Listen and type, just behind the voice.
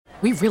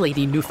We really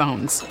need new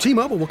phones.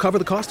 T-Mobile will cover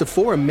the cost of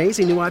 4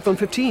 amazing new iPhone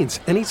 15s,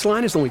 and each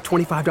line is only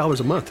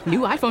 $25 a month. New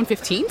iPhone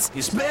 15s?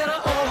 It's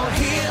better over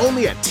here.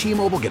 Only at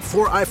T-Mobile, get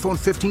 4 iPhone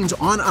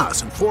 15s on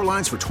us and 4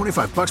 lines for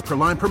 $25 per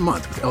line per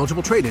month with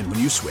eligible trade-in when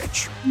you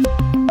switch.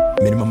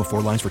 Minimum of 4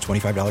 lines for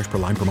 $25 per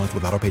line per month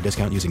with autopay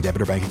discount using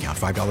debit or bank account.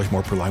 $5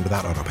 more per line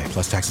without autopay,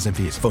 plus taxes and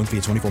fees. Phone fee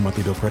at 24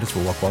 monthly bill credits for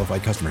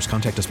well-qualified customers.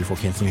 Contact us before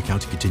canceling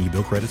account to continue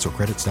bill credits or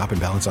credit stop and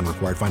balance on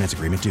required finance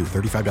agreement due.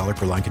 $35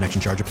 per line connection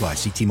charge applies.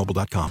 See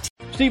T-Mobile.com.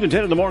 Steve and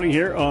 10 in the morning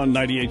here on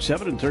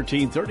 98.7 and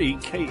 1330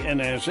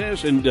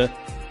 KNSS. And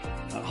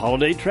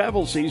holiday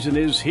travel season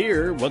is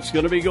here. What's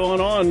going to be going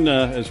on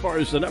as far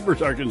as the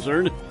numbers are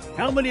concerned?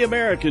 How many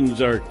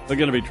Americans are going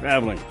to be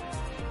traveling?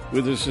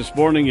 With us this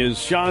morning is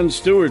Sean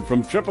Stewart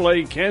from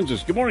AAA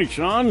Kansas. Good morning,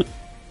 Sean.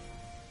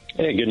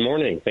 Hey, good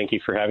morning. Thank you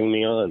for having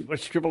me on.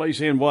 What's AAA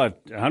saying? What,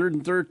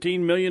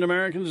 113 million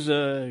Americans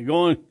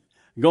going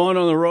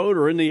on the road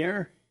or in the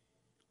air?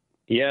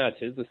 Yeah, it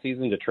is the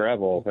season to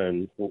travel,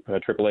 and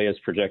AAA is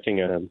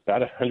projecting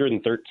about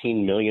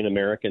 113 million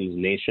Americans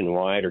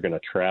nationwide are going to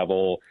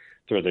travel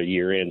through the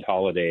year-end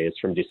holidays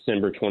from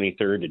December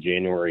 23rd to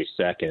January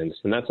 2nd,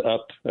 and that's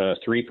up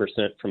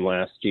 3% from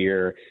last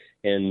year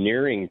and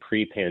nearing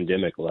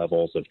pre-pandemic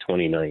levels of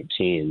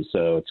 2019.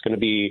 So it's going to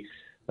be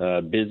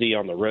busy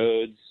on the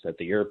roads, at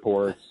the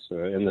airports,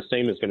 and the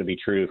same is going to be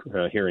true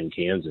here in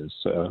Kansas.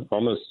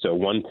 Almost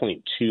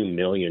 1.2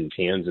 million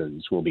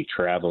Kansans will be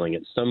traveling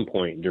at some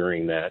point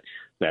during that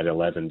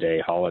 11-day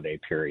holiday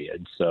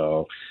period.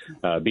 So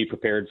be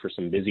prepared for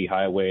some busy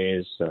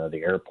highways.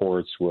 The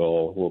airports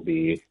will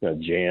be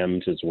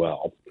jammed as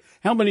well.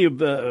 How many of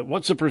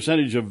what's the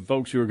percentage of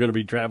folks who are going to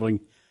be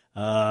traveling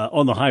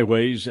on the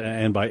highways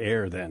and by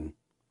air then?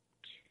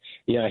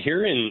 Yeah,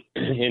 here in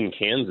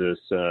Kansas,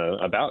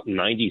 about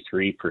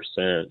 93%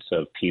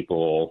 of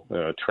people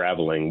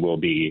traveling will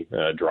be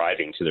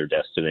driving to their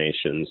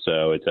destination.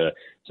 So it's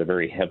a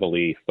very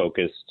heavily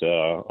focused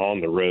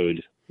on the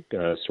road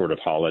sort of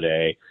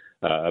holiday.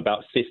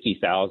 About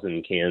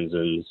 50,000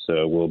 Kansans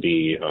will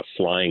be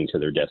flying to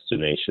their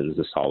destinations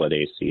this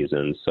holiday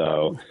season.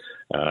 So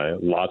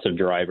lots of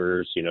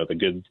drivers. You know, the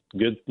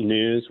good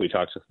news, we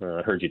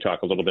heard you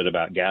talk a little bit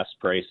about gas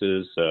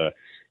prices.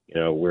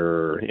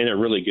 We're in a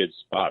really good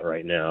spot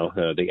right now.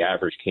 The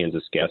average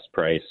Kansas gas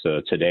price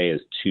today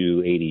is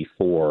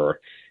 $2.84,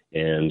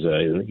 and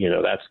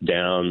that's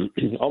down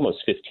almost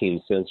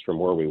 15 cents from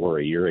where we were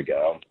a year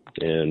ago,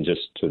 and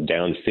just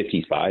down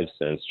 55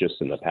 cents just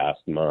in the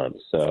past month.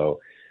 So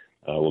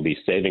we'll be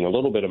saving a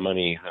little bit of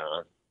money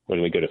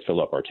when we go to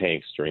fill up our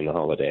tanks during the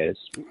holidays.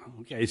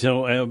 Okay,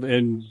 so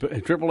and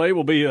AAA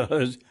will be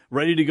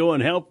ready to go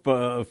and help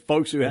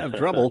folks who have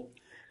trouble.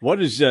 What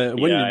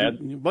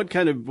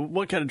kind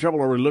of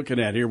trouble are we looking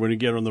at here when you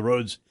get on the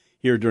roads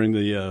here during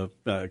the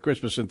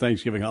Christmas and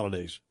Thanksgiving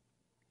holidays?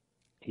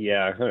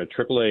 Yeah,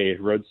 AAA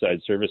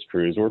roadside service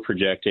crews, we're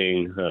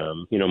projecting,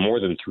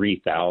 more than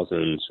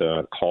 3,000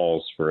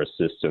 calls for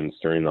assistance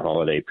during the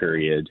holiday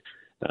period.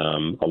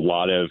 A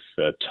lot of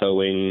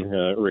towing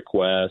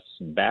requests.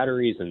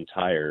 Batteries and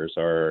tires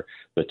are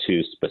the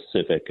two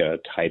specific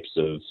types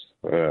of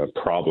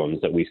problems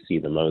that we see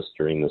the most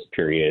during this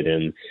period.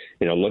 And,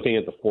 looking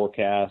at the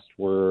forecast,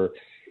 we're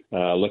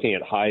looking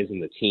at highs in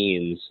the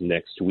teens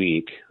next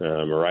week,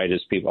 right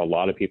as a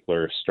lot of people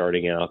are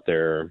starting out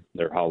their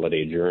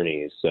holiday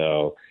journeys.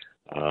 So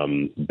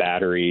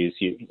batteries,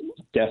 you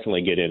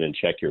definitely get in and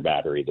check your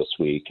battery this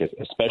week,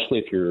 especially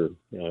if your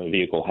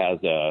vehicle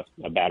has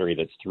a battery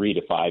that's 3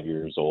 to 5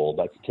 years old.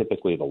 That's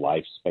typically the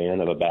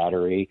lifespan of a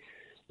battery.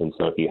 And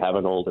so if you have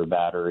an older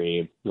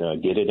battery,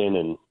 get it in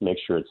and make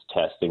sure it's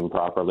testing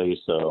properly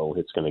so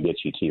it's going to get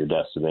you to your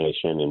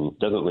destination and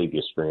doesn't leave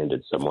you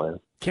stranded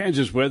somewhere.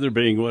 Kansas weather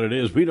being what it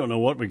is, we don't know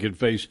what we could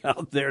face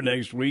out there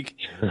next week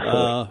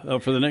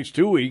for the next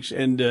 2 weeks.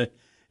 And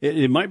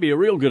it might be a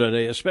real good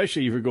idea,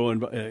 especially if you're going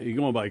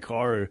by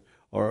car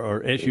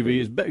or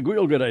SUV. It's a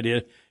real good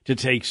idea to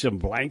take some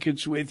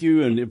blankets with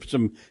you and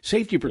some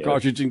safety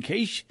precautions in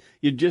case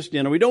you just,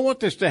 we don't want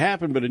this to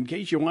happen, but in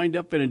case you wind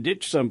up in a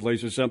ditch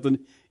someplace or something,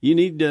 you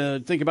need to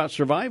think about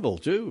survival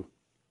too.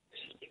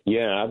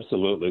 Yeah,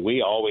 absolutely.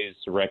 We always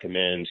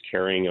recommend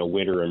carrying a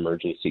winter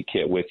emergency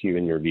kit with you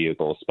in your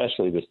vehicle,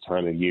 especially this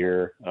time of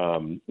year.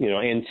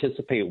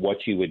 Anticipate what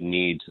you would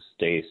need to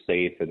stay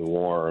safe and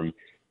warm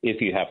if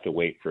you have to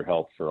wait for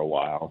help for a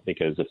while,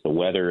 because if the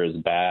weather is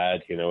bad,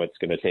 it's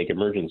going to take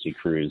emergency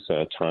crews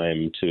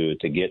time to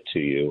get to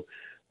you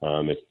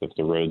if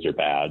the roads are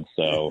bad.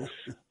 So,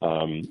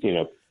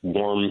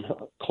 warm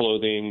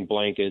clothing,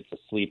 blankets, a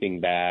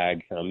sleeping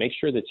bag. Make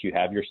sure that you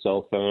have your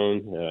cell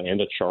phone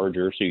and a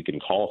charger so you can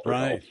call for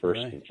help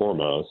first and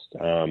foremost.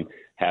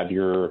 Have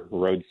your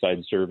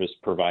roadside service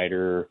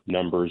provider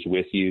numbers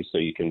with you so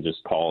you can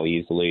just call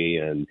easily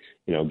and,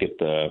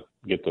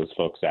 get those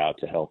folks out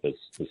to help as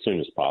soon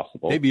as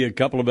possible. Maybe a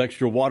couple of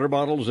extra water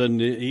bottles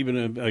and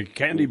even a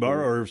candy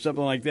bar or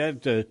something like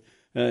that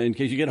in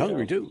case you get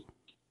hungry too.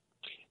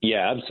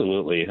 Yeah,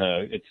 absolutely.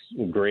 It's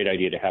a great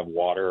idea to have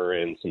water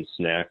and some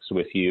snacks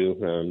with you,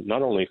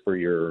 not only for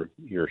your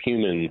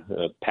human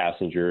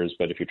passengers,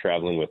 but if you're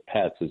traveling with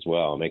pets as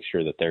well. Make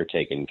sure that they're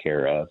taken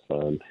care of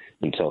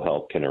until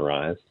help can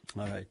arrive.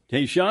 All right.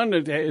 Hey, Sean,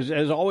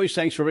 as always,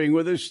 thanks for being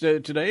with us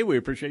today. We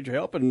appreciate your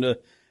help and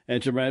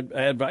some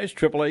advice.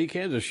 AAA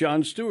Kansas,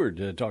 Sean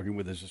Stewart, talking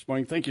with us this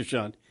morning. Thank you,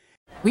 Sean.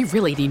 We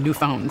really need new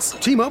phones.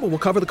 T-Mobile will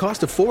cover the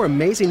cost of 4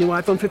 amazing new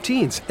iPhone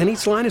 15s, and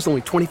each line is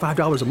only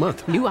 $25 a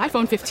month. New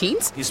iPhone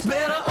 15s? It's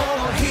better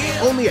over here.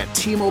 Only at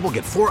T-Mobile,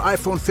 get 4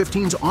 iPhone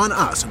 15s on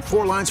us and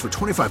 4 lines for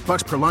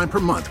 $25 per line per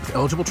month with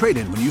eligible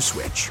trade-in when you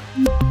switch.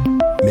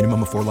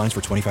 Minimum of 4 lines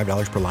for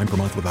 $25 per line per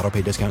month with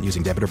autopay discount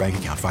using debit or bank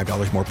account.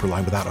 $5 more per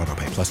line without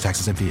autopay, plus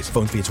taxes and fees.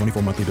 Phone fee at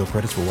 24 monthly bill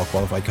credits for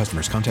well-qualified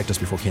customers. Contact us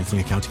before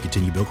canceling account to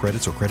continue bill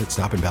credits or credit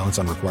stop and balance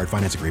on required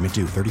finance agreement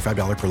due.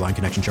 $35 per line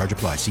connection charge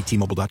applies. See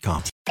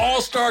T-Mobile.com.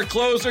 All-star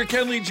closer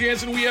Kenley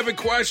Jansen, we have a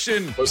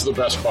question. What's the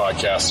best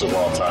podcast of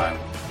all time?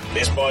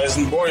 Baseball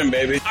isn't boring,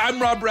 baby.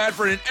 I'm Rob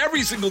Bradford, and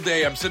every single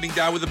day I'm sitting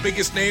down with the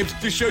biggest names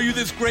to show you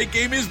this great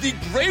game is the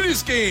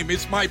greatest game.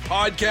 It's my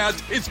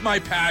podcast. It's my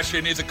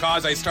passion. It's a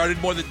cause I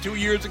started more than 2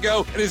 years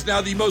ago and is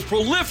now the most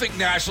prolific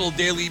national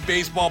daily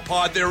baseball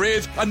pod there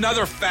is.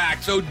 Another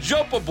fact, so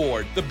jump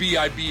aboard the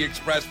BIB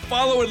Express.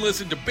 Follow and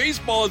listen to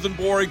Baseball Isn't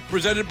Boring,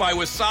 presented by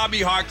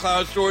Wasabi Hot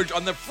Cloud Storage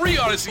on the free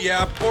Odyssey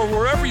app or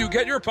wherever you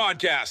get your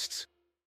podcasts.